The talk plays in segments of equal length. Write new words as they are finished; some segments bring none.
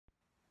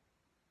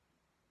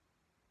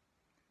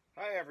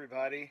Hi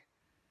everybody,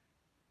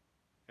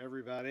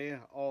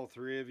 all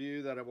three of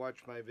you that have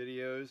watched my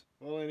videos.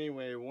 Well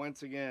anyway,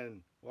 once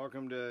again,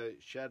 welcome to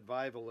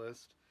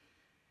Shedvivalist.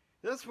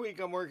 This week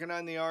I'm working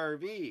on the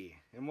RV,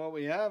 and what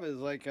we have is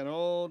like an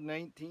old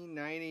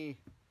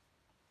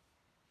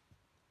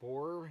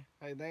 1994,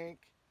 I think,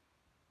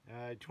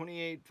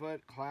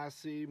 28-foot Class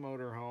C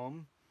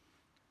motorhome.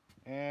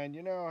 And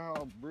you know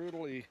how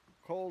brutally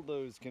cold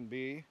those can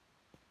be,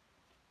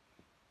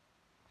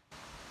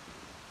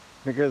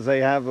 because they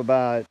have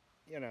about,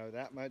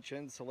 that much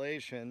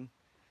insulation,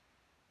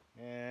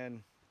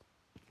 and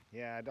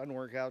yeah, it doesn't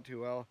work out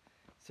too well.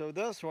 So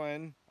this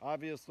one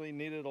obviously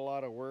needed a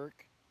lot of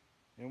work.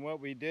 And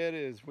what we did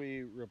is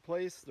we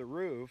replaced the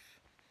roof,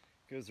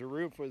 because the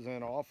roof was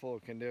in awful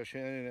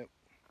condition and it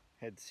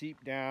had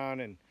seeped down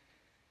and,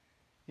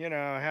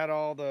 had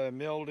all the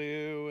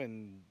mildew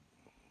and,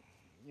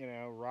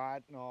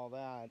 rot and all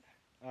that.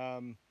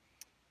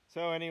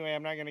 So anyway,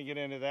 I'm not going to get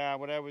into that.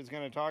 What I was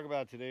going to talk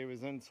about today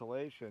was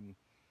insulation.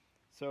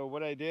 So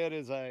what I did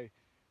is I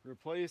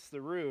replaced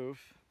the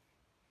roof,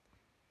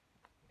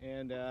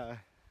 and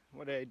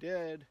what I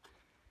did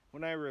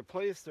when I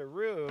replaced the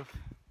roof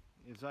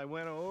is I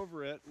went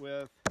over it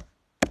with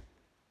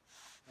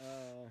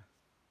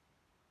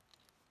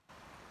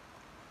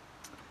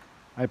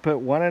I put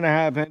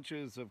 1.5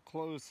 inches of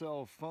closed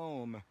cell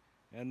foam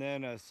and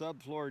then a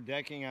subfloor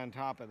decking on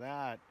top of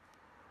that,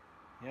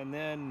 and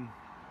then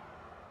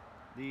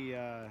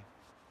the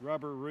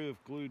rubber roof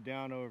glued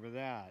down over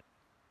that.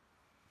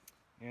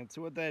 And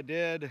so what that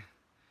did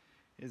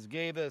is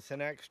gave us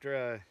an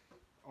extra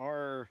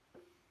R7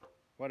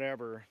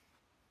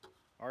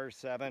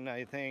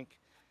 I think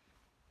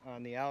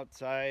on the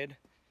outside.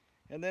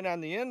 And then on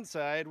the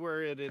inside,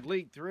 where it had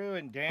leaked through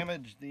and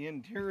damaged the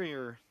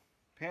interior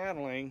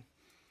paneling,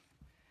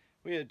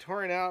 we had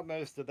torn out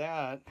most of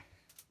that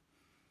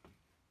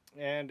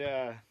and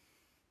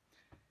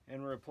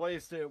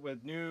replaced it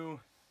with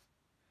new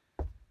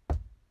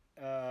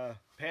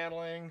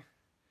paneling,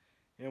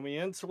 and we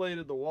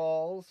insulated the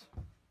walls.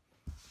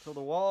 So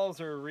the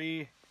walls are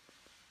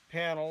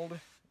re-paneled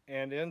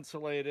and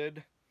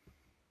insulated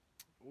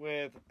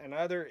with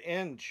another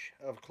inch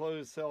of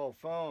closed cell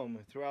foam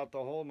throughout the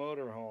whole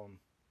motorhome.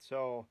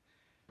 So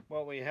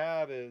what we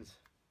have is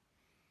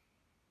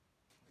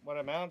what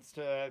amounts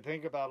to, I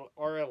think, about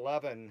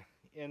R11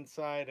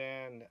 inside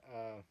and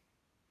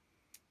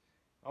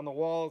on the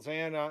walls,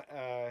 and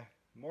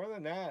more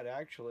than that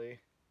actually,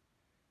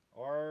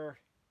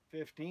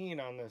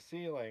 R15 on the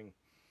ceiling.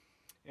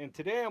 And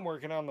today I'm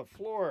working on the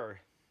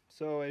floor.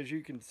 So as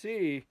you can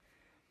see,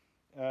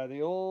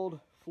 the old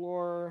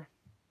floor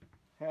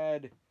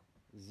had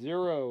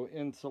zero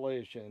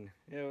insulation.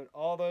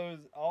 All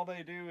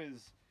they do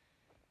is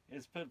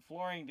put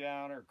flooring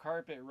down or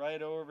carpet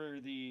right over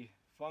the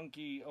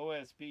funky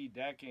OSB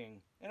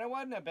decking. And it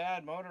wasn't a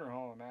bad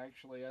motorhome,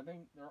 actually. I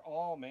think they're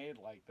all made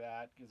like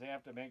that because they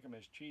have to make them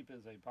as cheap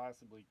as they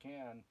possibly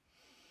can.